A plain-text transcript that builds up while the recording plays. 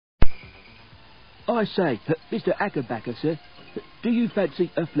I say, Mr. Ackerbacker, sir, do you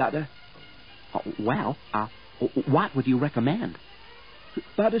fancy a flutter? Well, what would you recommend?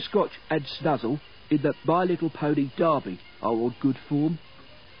 Butterscotch and Snuzzle in the My Little Pony Derby are on good form.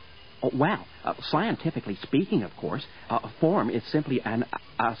 Well, scientifically speaking, of course, form is simply an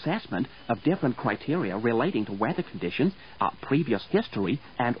assessment of different criteria relating to weather conditions, previous history,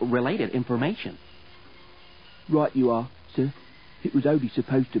 and related information. Right you are, sir. It was only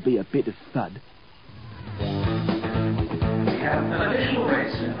supposed to be a bit of fun. We have an additional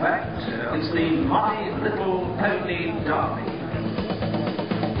race, in fact. It's the My Little Pony Derby.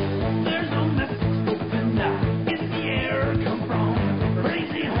 There's no message open now. In the air come from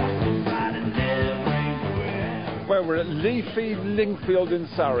crazy horses riding everywhere. Well, we're at Leafy Lingfield in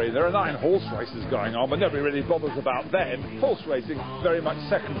Surrey. There are 9 horse races going on, but nobody really bothers about them. Horse racing, very much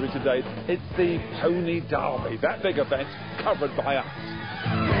secondary today. It's the Pony Derby, that big event covered by us.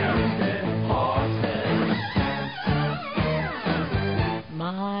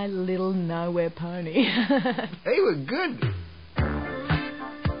 My Little Nowhere Pony. They were good.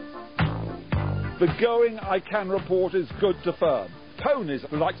 The going, I can report, is good to firm. Ponies,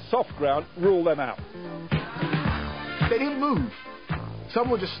 like soft ground, rule them out. They didn't move. Some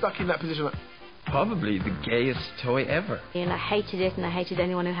were just stuck in that position. Probably the gayest toy ever. And I hated it, and I hated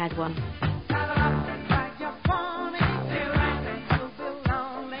anyone who had one.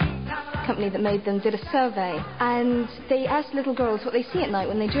 The company that made them did a survey, and they asked little girls what they see at night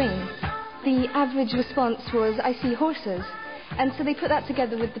when they dream. The average response was, I see horses. And so they put that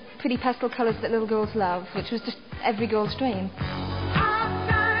together with the pretty pastel colours that little girls love, which was just every girl's dream.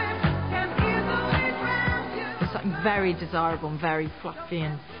 It's something very desirable and very fluffy,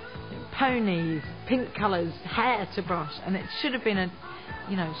 and ponies, pink colours, hair to brush, and it should have been a,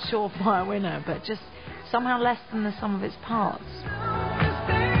 surefire winner, but just somehow less than the sum of its parts.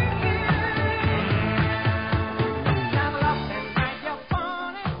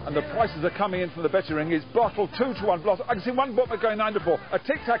 And the prices are coming in from the betting ring. Is Blottle 2-1 Blossom. I can see one bookmaker going 9-4. A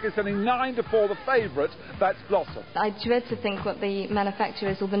Tic Tac is selling 9-4. The favourite, that's Blossom. I dread to think what the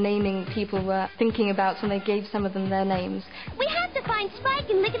manufacturers or the naming people were thinking about when they gave some of them their names. We have to find Spike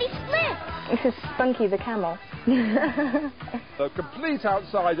and Lickety Split. This is Spunky the camel. The complete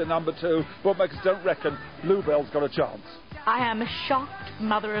outsider, number 2. Bookmakers don't reckon Bluebell's got a chance. I am a shocked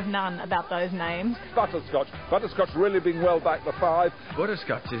mother of none about those names. Butterscotch. Butterscotch really being well back the 5.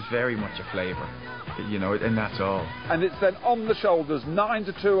 Butterscotch is very much a flavour, and that's all. And it's then on the shoulders,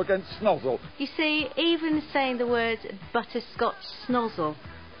 9-2 against Snozzle. You see, even saying the word butterscotch snozzle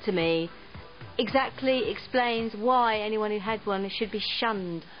to me exactly explains why anyone who had one should be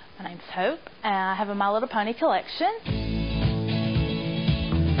shunned. My name's Hope, and I have a My Little Pony collection.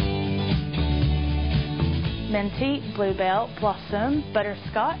 Minty, Bluebell, Blossom,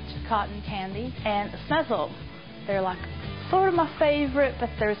 Butterscotch, Cotton Candy, and Snuzzle. They're like sort of my favourite, but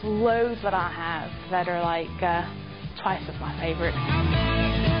there's loads that I have that are like twice as my favourite.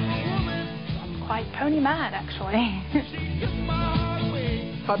 I'm quite pony mad, actually.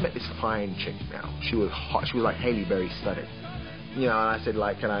 I met this fine chick now. She was hot. She was like Hailey Berry studded. And I said,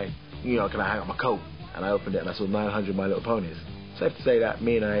 like, can I hang up my coat? And I opened it and I saw 900 My Little Ponies. Safe to say that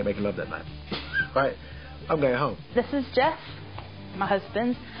me and I ain't making love that night. Right? I'm going home. This is Jeff, my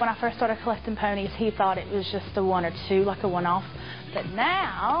husband. When I first started collecting ponies, he thought it was just a one or two, like a one-off. But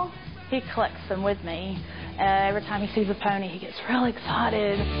now, he collects them with me. Every time he sees a pony, he gets real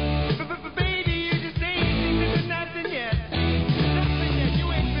excited. Baby, you just ain't nothing yet. Nothing yet.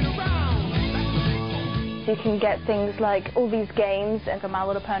 You ain't been around. You can get things like all these games and a My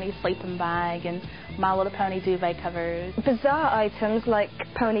Little Pony sleeping bag and My Little Pony duvet covers. Bizarre items like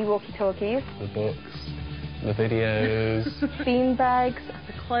pony walkie-talkies. The books. The videos. Bean bags.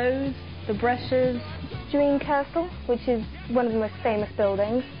 The clothes. The brushes. Dream Castle, which is one of the most famous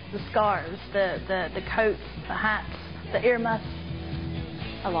buildings. The scarves, the coats, the hats, the ear muffs.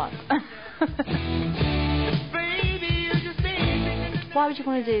 A lot. Why would you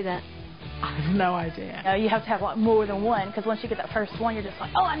want to do that? I have no idea. You have to have like more than one, because once you get that first one, you're just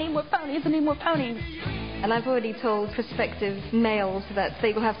like, oh, I need more ponies, I need more ponies. And I've already told prospective males that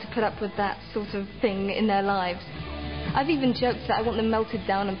they will have to put up with that sort of thing in their lives. I've even joked that I want them melted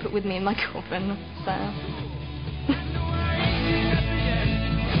down and put with me in my coffin, so...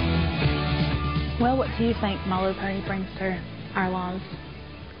 Well, what do you think My Little Pony brings to our lives?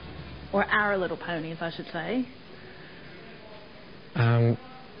 Or our little ponies, I should say.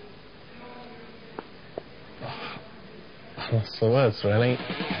 What's the words, really?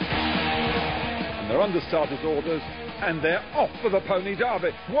 And they're under starters' orders. and they're off for the Pony Derby.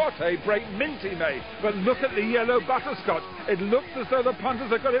 What a break Minty made. But look at the yellow butterscotch. It looks as though the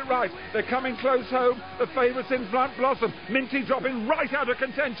punters have got it right. They're coming close home. The favourites in front blossom. Minty dropping right out of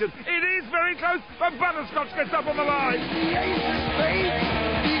contention. It is very close, but butterscotch gets up on the line.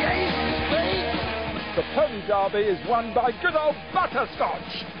 The Pony Derby is won by good old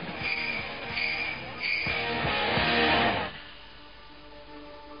butterscotch.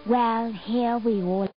 Well, here we all